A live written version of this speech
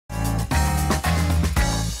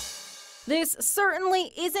This certainly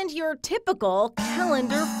isn't your typical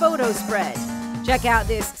calendar photo spread. Check out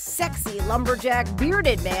this sexy lumberjack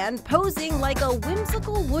bearded man posing like a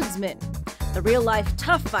whimsical woodsman. The real-life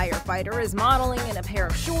tough firefighter is modeling in a pair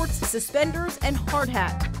of shorts, suspenders, and hard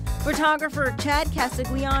hat. Photographer Chad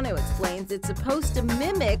Castigliano explains it's supposed to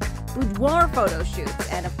mimic boudoir photo shoots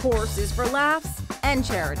and, of course, is for laughs and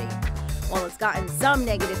charity. While it's gotten some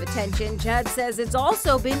negative attention, Chad says it's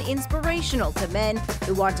also been inspirational to men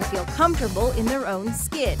who want to feel comfortable in their own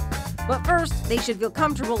skin. But first, they should feel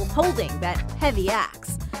comfortable holding that heavy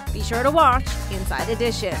axe. Be sure to watch Inside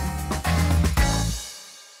Edition.